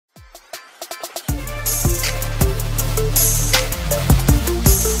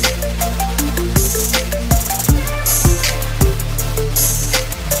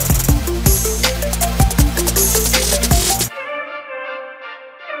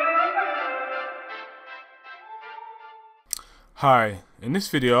Hi, in this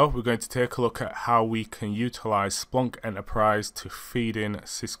video we're going to take a look at how we can utilize Splunk Enterprise to feed in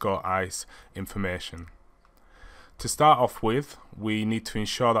Cisco ISE information. To start off with, we need to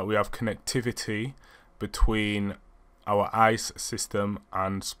ensure that we have connectivity between our ISE system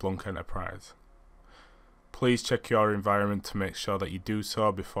and Splunk Enterprise. Please check your environment to make sure that you do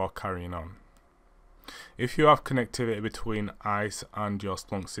so before carrying on. If you have connectivity between ISE and your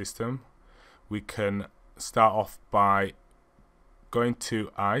Splunk system, we can start off by going to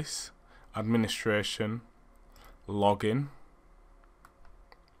ISE, Administration, Login,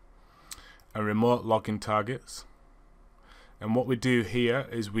 and Remote Login Targets. And what we do here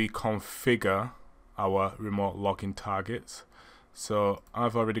is we configure our remote login targets. So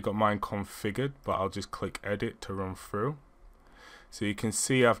I've already got mine configured, but I'll just click Edit to run through. So you can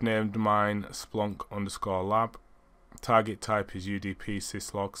see I've named mine Splunk_lab. Target type is UDP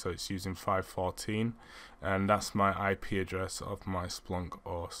Syslog, so it's using 514, and that's my IP address of my Splunk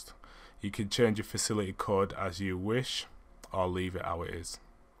host. You can change your facility code as you wish or leave it how it is.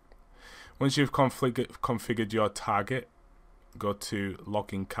 Once you've configured your target, go to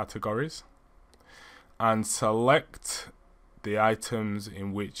Login Categories and select the items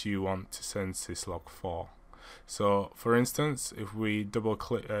in which you want to send Syslog for. So for instance, if we double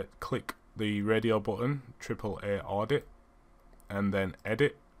click the radio button, AAA audit, and then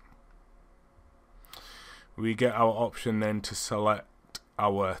edit, we get our option then to select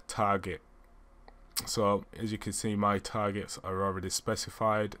our target. So as you can see, my targets are already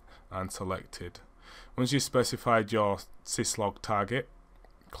specified and selected. Once you've specified your Syslog target,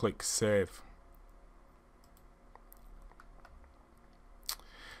 click Save.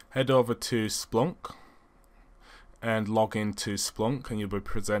 Head over to Splunk and log into Splunk, and you'll be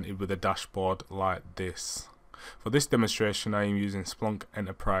presented with a dashboard like this. For this demonstration, I am using Splunk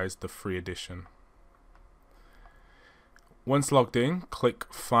Enterprise, the free edition. Once logged in, click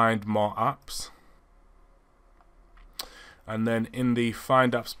Find More Apps, and then in the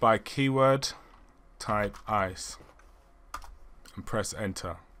Find Apps by keyword, type ISE and press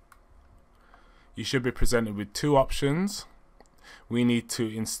Enter. You should be presented with two options. We need to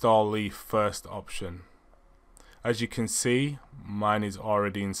install the first option. As you can see, mine is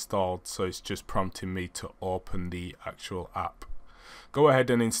already installed, so it's just prompting me to open the actual app. Go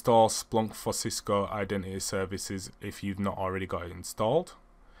ahead and install Splunk for Cisco Identity Services if you've not already got it installed,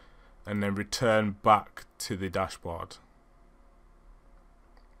 and then return back to the dashboard.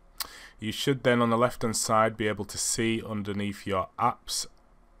 You should then on the left hand side be able to see underneath your apps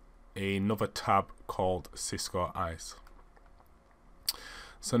another tab called Cisco ISE.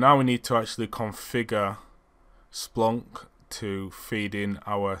 So now we need to actually configure Splunk to feed in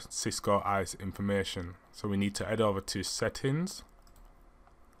our Cisco ISE information. So we need to head over to Settings,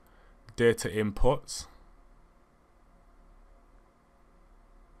 Data Inputs,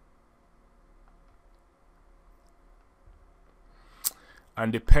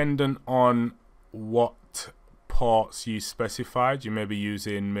 and dependent on what ports you specified, you may be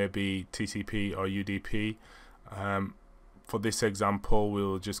using maybe TCP or UDP. For this example,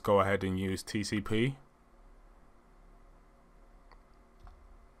 we'll just go ahead and use TCP.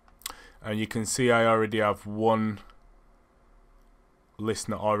 And you can see I already have one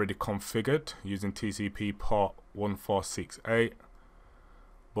listener already configured using TCP port 1468,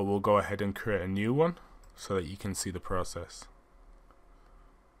 but we'll go ahead and create a new one so that you can see the process.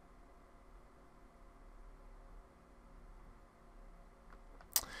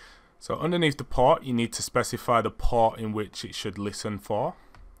 So underneath the port, you need to specify the port in which it should listen for.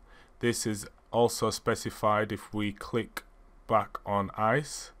 This is also specified if we click back on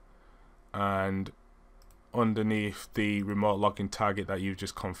ISE, and underneath the remote login target that you've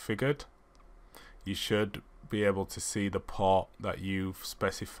just configured, you should be able to see the port that you've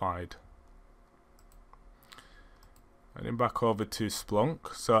specified. And then back over to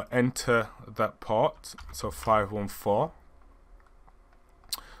Splunk, so enter that port, so 514.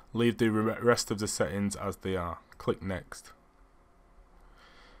 Leave the rest of the settings as they are. Click Next.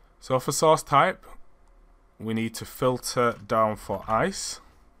 So for source type, we need to filter down for ISE,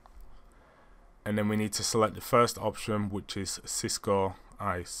 and then we need to select the first option, which is Cisco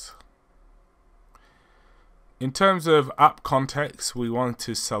ISE. In terms of app context, we want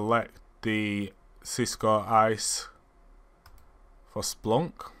to select the Cisco ISE for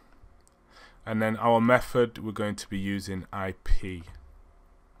Splunk, and then our method, we're going to be using IP.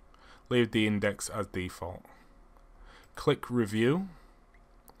 Leave the index as default. Click Review.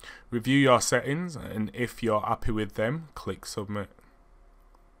 Review your settings, and if you're happy with them, click Submit.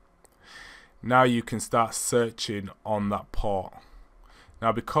 Now you can start searching on that port.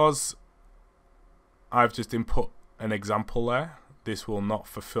 Now because I've just input an example there, this will not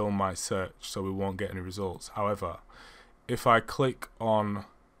fulfill my search, so we won't get any results. However, if I click on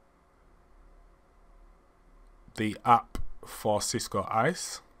the app for Cisco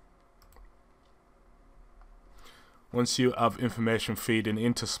ISE, once you have information feeding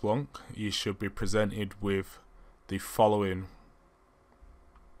into Splunk, you should be presented with the following.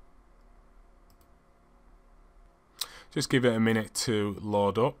 Just give it a minute to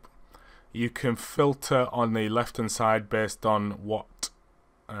load up. You can filter on the left hand side based on what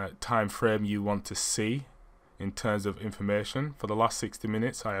time frame you want to see in terms of information. For the last 60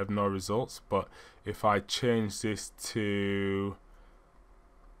 minutes I have no results, but if I change this to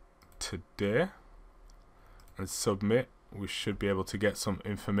today and submit, we should be able to get some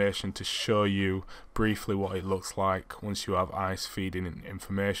information to show you briefly what it looks like once you have ISE feeding in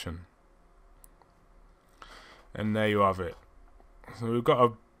information. And there you have it. So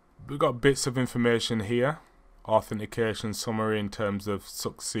we've got bits of information here: authentication summary in terms of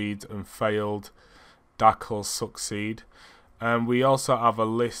succeed and failed, DACL succeed, and we also have a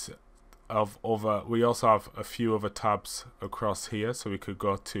list of we also have a few other tabs across here, so we could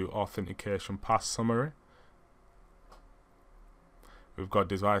go to authentication pass summary. We've got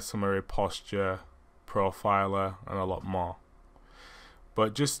device summary, posture, profiler, and a lot more.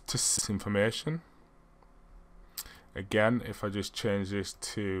 But just to see information, again, if I just change this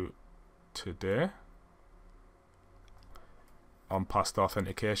to today on past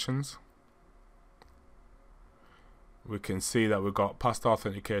authentications, we can see that we've got past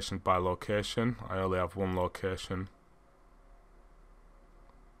authentications by location. I only have one location.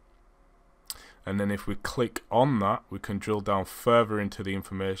 And then if we click on that, we can drill down further into the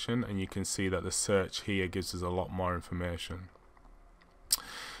information, and you can see that the search here gives us a lot more information.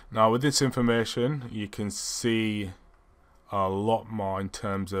 Now with this information, you can see a lot more in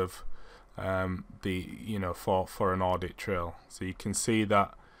terms of for an audit trail. So you can see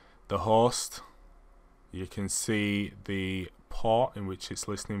that the host, you can see the port in which it's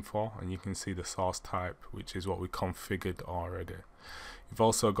listening for, and you can see the source type, which is what we configured already. You've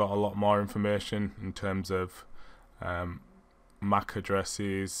also got a lot more information in terms of MAC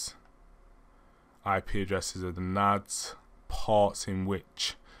addresses, IP addresses of the NADs, ports in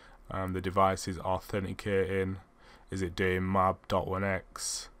which the device is authenticating. Is it doing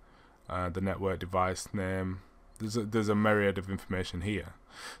mab.1x, the network device name? There's a myriad of information here.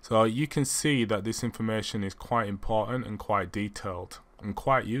 So you can see that this information is quite important and quite detailed and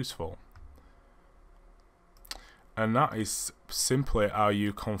quite useful. And that is simply how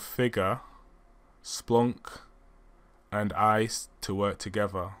you configure Splunk and ISE to work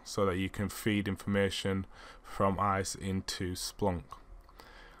together so that you can feed information from ISE into Splunk.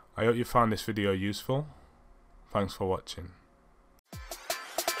 I hope you found this video useful. Thanks for watching.